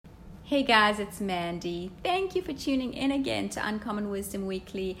Hey guys, it's Mandy. Thank you for tuning in again to Uncommon Wisdom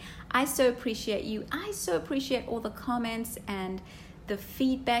Weekly. I so appreciate you. I so appreciate all the comments and the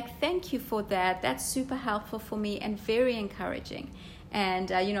feedback. Thank you for that. That's super helpful for me and very encouraging.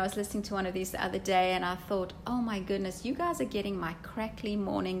 And, I was listening to one of these the other day and I thought, oh my goodness, you guys are getting my crackly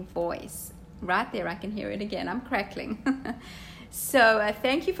morning voice. Right there, I can hear it again. I'm crackling. So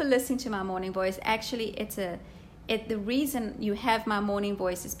thank you for listening to my morning voice. Actually, the reason you have my morning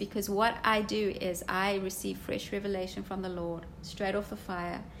voice is because what I do is I receive fresh revelation from the Lord straight off the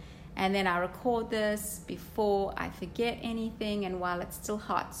fire. And then I record this before I forget anything and while it's still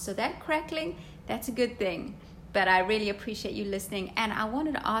hot. So that crackling, that's a good thing. But I really appreciate you listening. And I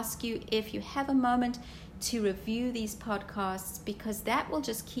wanted to ask you if you have a moment to review these podcasts, because that will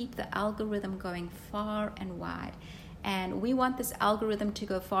just keep the algorithm going far and wide. And we want this algorithm to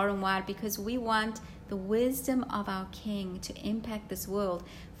go far and wide because we want the wisdom of our King to impact this world,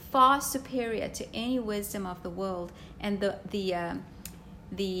 far superior to any wisdom of the world. And the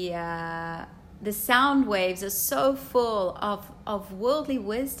sound waves are so full of worldly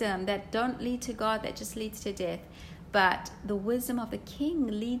wisdom that don't lead to God, that just leads to death. But the wisdom of the King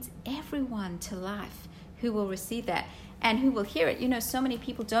leads everyone to life who will receive that and who will hear it. So many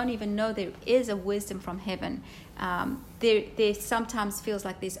people don't even know there is a wisdom from heaven. There sometimes feels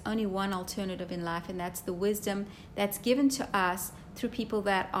like there's only one alternative in life, and that's the wisdom that's given to us through people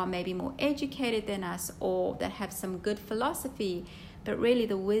that are maybe more educated than us or that have some good philosophy. But really,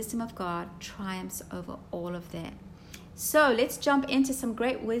 the wisdom of God triumphs over all of that. So let's jump into some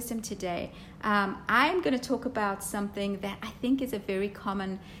great wisdom today. I'm going to talk about something that I think is a very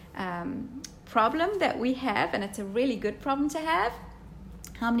common problem that we have, and it's a really good problem to have.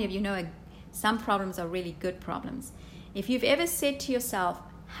 How many of you know some problems are really good problems? If you've ever said to yourself,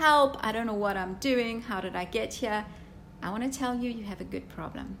 help, I don't know what I'm doing, how did I get here? I want to tell you have a good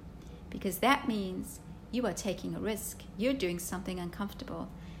problem, because that means you are taking a risk. You're doing something uncomfortable.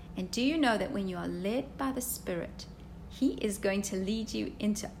 And do you know that when you are led by the Spirit, He is going to lead you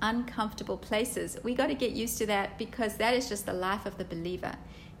into uncomfortable places? We got to get used to that, because that is just the life of the believer.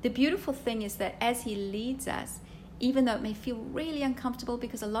 The beautiful thing is that as He leads us, even though it may feel really uncomfortable,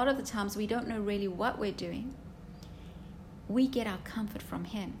 because a lot of the times we don't know really what we're doing, we get our comfort from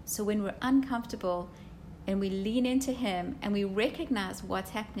Him. So when we're uncomfortable and we lean into Him and we recognize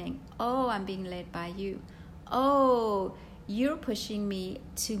what's happening, oh, I'm being led by you. Oh, you're pushing me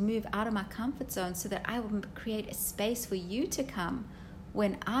to move out of my comfort zone so that I will create a space for you to come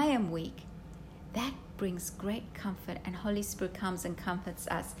when I am weak. That brings great comfort, and Holy Spirit comes and comforts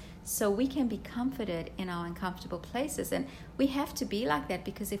us so we can be comforted in our uncomfortable places. And we have to be like that,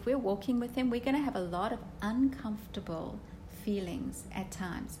 because if we're walking with Him, we're going to have a lot of uncomfortable feelings at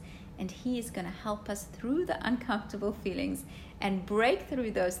times, and He is going to help us through the uncomfortable feelings and break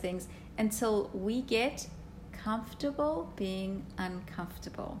through those things until we get comfortable being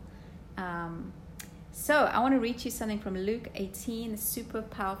uncomfortable. So I want to read you something from Luke 18, a super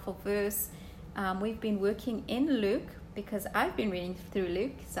powerful verse. We've been working in Luke because I've been reading through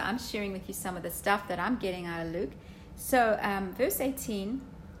Luke, so I'm sharing with you some of the stuff that I'm getting out of Luke. So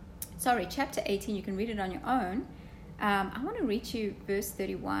chapter 18, you can read it on your own. I want to read you verse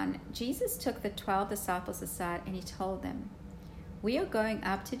 31. Jesus took the 12 disciples aside and He told them, "We are going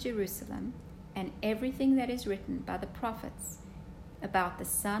up to Jerusalem, and everything that is written by the prophets about the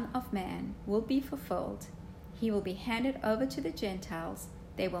Son of Man will be fulfilled. He will be handed over to the Gentiles.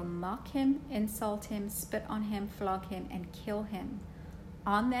 They will mock Him, insult Him, spit on Him, flog Him, and kill Him.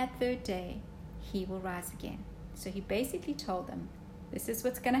 On that third day, He will rise again." So He basically told them, this is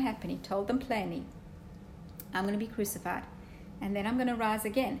what's going to happen. He told them plainly, I'm going to be crucified, and then I'm going to rise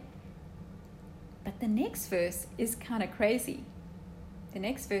again. But the next verse is kind of crazy. The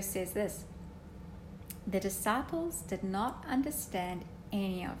next verse says this: the disciples did not understand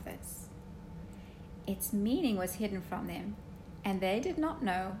any of this. Its meaning was hidden from them, and they did not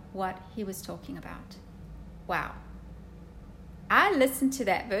know what He was talking about. Wow. I listened to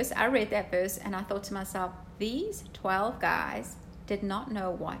that verse, I read that verse, and I thought to myself, these 12 guys did not know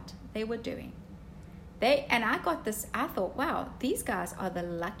what they were doing. And I got this, I thought, wow, these guys are the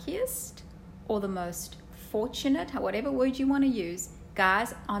luckiest or the most fortunate, whatever word you want to use,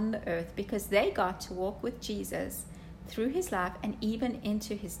 guys on the earth, because they got to walk with Jesus through His life and even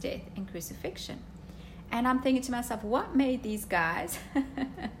into His death and crucifixion. And I'm thinking to myself, what made these guys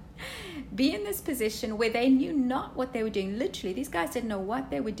be in this position where they knew not what they were doing? Literally, these guys didn't know what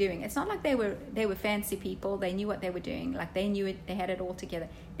they were doing. It's not like they were fancy people. They knew what they were doing. Like they knew it, they had it all together.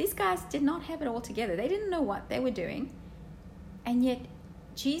 These guys did not have it all together. They didn't know what they were doing. And yet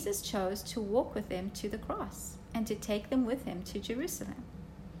Jesus chose to walk with them to the cross and to take them with Him to Jerusalem.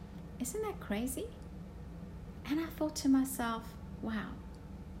 Isn't that crazy? And I thought to myself, wow.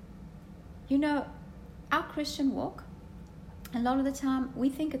 You know, our Christian walk, a lot of the time, we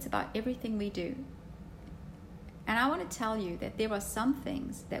think it's about everything we do. And I want to tell you that there are some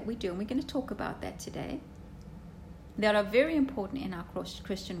things that we do, and we're going to talk about that today, that are very important in our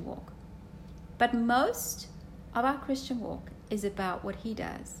Christian walk. But most of our Christian walk is about what he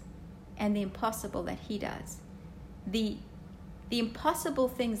does and the impossible that he does. The impossible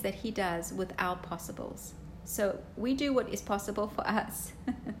things that he does with our possibles. So we do what is possible for us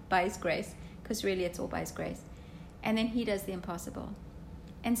by his grace, because really it's all by his grace. And then he does the impossible.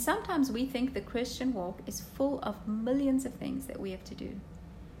 And sometimes we think the Christian walk is full of millions of things that we have to do.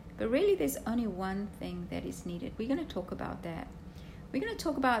 But really there's only one thing that is needed. We're going to talk about that. We're going to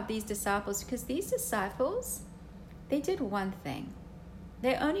talk about these disciples, because these disciples, they did one thing.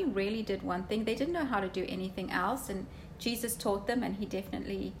 They only really did one thing. They didn't know how to do anything else. And Jesus taught them, and he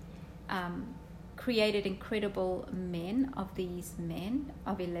definitely created incredible men, of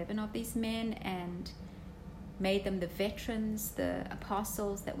 11 of these men, and made them the veterans, the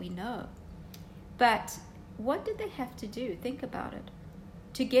apostles that we know. But what did they have to do? Think about it.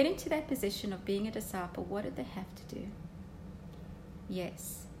 To get into that position of being a disciple, what did they have to do?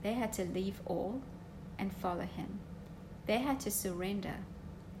 Yes, they had to leave all and follow him. They had to surrender.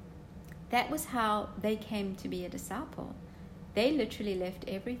 That was how they came to be a disciple. They literally left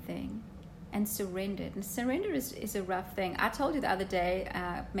everything and surrendered. And surrender is a rough thing. I told you the other day,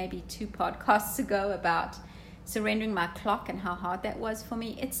 maybe 2 podcasts ago, about surrendering my clock and how hard that was for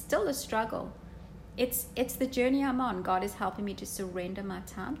me. It's still a struggle. It's the journey I'm on. God is helping me to surrender my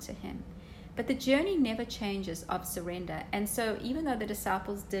time to him. But the journey never changes of surrender. And so even though the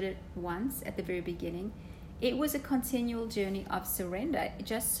disciples did it once at the very beginning, it was a continual journey of surrender,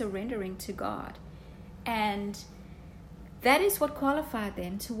 just surrendering to God. And that is what qualified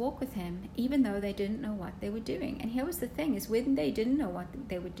them to walk with him, even though they didn't know what they were doing. And here was the thing, is when they didn't know what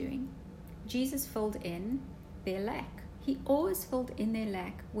they were doing, Jesus filled in their lack. He always filled in their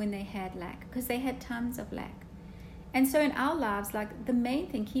lack when they had lack, because they had tons of lack. And so in our lives, like the main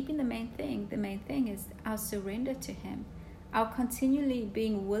thing is our surrender to him, our continually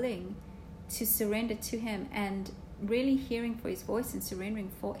being willing to surrender to him, and really hearing for his voice and surrendering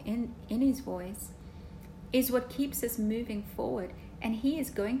in his voice is what keeps us moving forward. And he is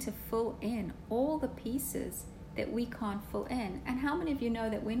going to fill in all the pieces that we can't fill in. And how many of you know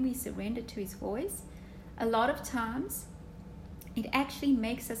that when we surrender to his voice, a lot of times it actually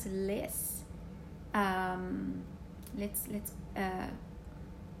makes us less I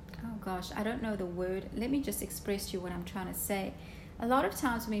don't know the word. Let me just express to you what I'm trying to say. A lot of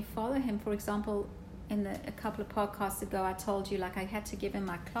times when we follow him, for example, a couple of podcasts ago, I told you like I had to give him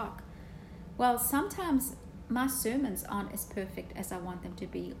my clock. Well, sometimes my sermons aren't as perfect as I want them to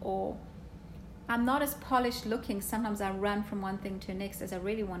be, or I'm not as polished looking. Sometimes I run from one thing to the next as I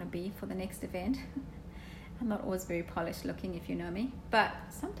really want to be for the next event. I'm not always very polished looking, if you know me, but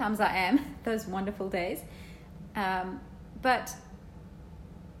sometimes I am, those wonderful days. But,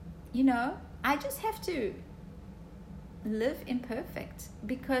 you know, I just have to live imperfect,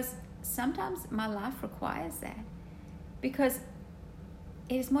 because sometimes my life requires that, because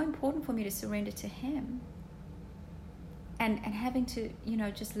it is more important for me to surrender to him and having to, you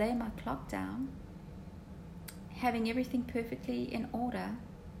know, just lay my clock down, having everything perfectly in order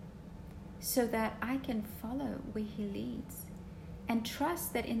so that I can follow where he leads, and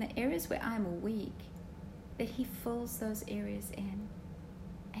trust that in the areas where I'm weak, that he fills those areas in.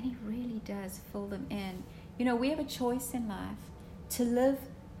 And he really does fill them in. You know, we have a choice in life to live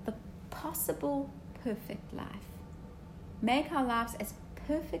the possible perfect life. Make our lives as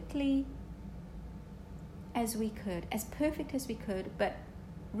perfectly as we could, as perfect as we could, but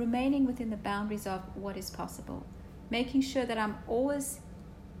remaining within the boundaries of what is possible. Making sure that I'm always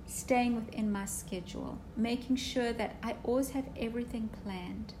staying within my schedule. Making sure that I always have everything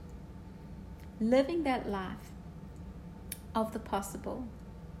planned. Living that life of the possible.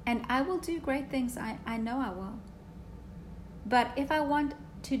 And I will do great things. I know I will. But if I want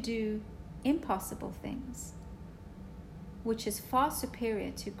to do impossible things, which is far superior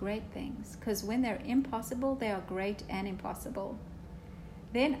to great things, because when they're impossible, they are great and impossible,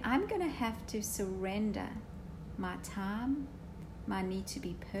 then I'm going to have to surrender my time, my need to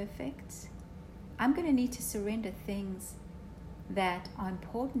be perfect. I'm going to need to surrender things that are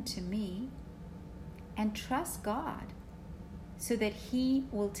important to me and trust God, so that he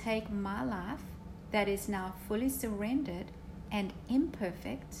will take my life that is now fully surrendered and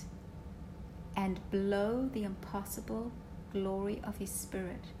imperfect and blow the impossible glory of his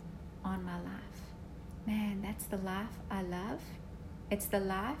Spirit on my life. Man, that's the life I love. It's the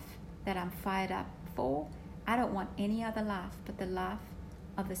life that I'm fired up for. I don't want any other life but the life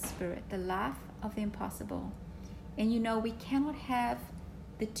of the Spirit, the life of the impossible. And we cannot have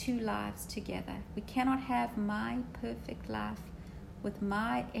the two lives together. We cannot have my perfect life with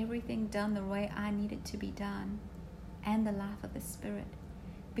my everything done the way I need it to be done and the life of the Spirit.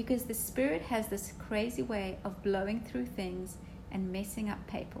 Because the Spirit has this crazy way of blowing through things and messing up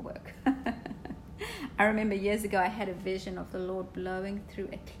paperwork. I remember years ago I had a vision of the Lord blowing through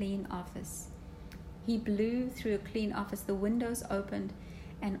a clean office. He blew through a clean office. The windows opened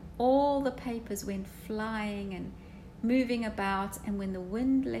and all the papers went flying and moving about. And when the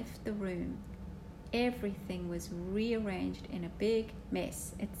wind left the room, everything was rearranged in a big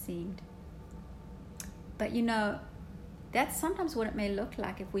mess, it seemed. But that's sometimes what it may look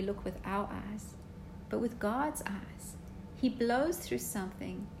like if we look with our eyes. But with God's eyes, He blows through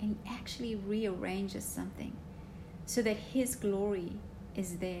something and He actually rearranges something so that His glory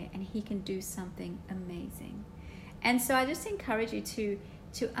is there and He can do something amazing. And so I just encourage you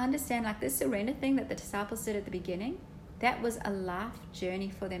to understand, like this surrender thing that the disciples did at the beginning, that was a life journey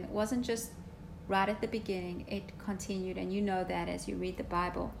for them. It wasn't just right at the beginning, it continued, and you know that as you read the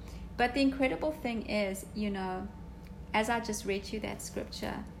Bible. But the incredible thing is, as I just read you that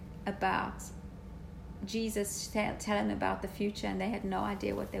scripture about Jesus telling them about the future and they had no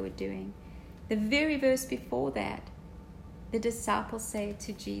idea what they were doing, the very verse before that, the disciples say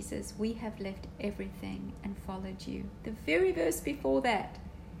to Jesus, "We have left everything and followed you." The very verse before that.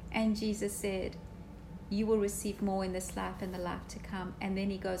 And Jesus said, "You will receive more in this life and the life to come." And then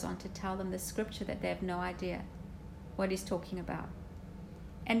He goes on to tell them the scripture that they have no idea what He's talking about.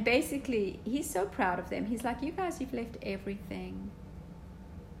 And basically, He's so proud of them. He's like, "You guys, you've left everything.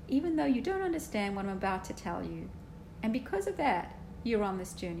 Even though you don't understand what I'm about to tell you. And because of that, you're on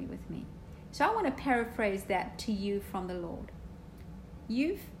this journey with me." So I want to paraphrase that to you from the Lord.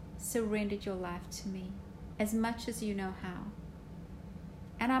 You've surrendered your life to me as much as you know how.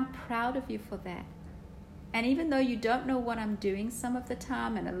 And I'm proud of you for that. And even though you don't know what I'm doing some of the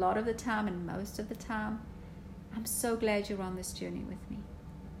time and a lot of the time and most of the time, I'm so glad you're on this journey with me.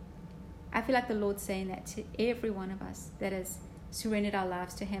 I feel like the Lord's saying that to every one of us that has surrendered our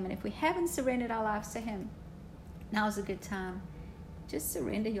lives to Him. And if we haven't surrendered our lives to Him, now's a good time. Just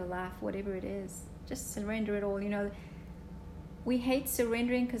surrender your life, whatever it is. Just surrender it all. We hate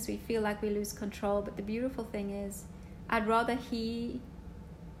surrendering because we feel like we lose control. But the beautiful thing is, I'd rather He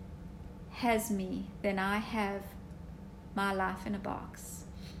has me than I have my life in a box.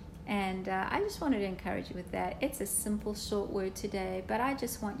 And I just wanted to encourage you with that. It's a simple, short word today, but I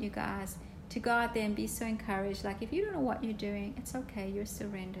just want you guys to go out there and be so encouraged. Like, if you don't know what you're doing, it's okay. You're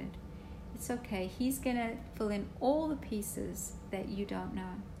surrendered. It's okay. He's going to fill in all the pieces that you don't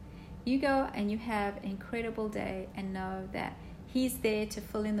know. You go and you have an incredible day and know that He's there to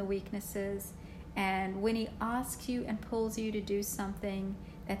fill in the weaknesses. And when He asks you and pulls you to do something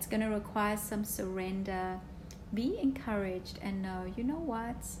that's going to require some surrender, be encouraged and know, you know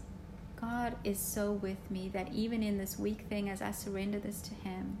what? God is so with me that even in this weak thing, as I surrender this to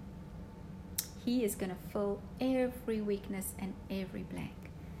Him, He is going to fill every weakness and every blank.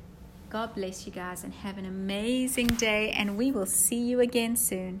 God bless you guys and have an amazing day, and we will see you again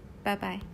soon. Bye-bye.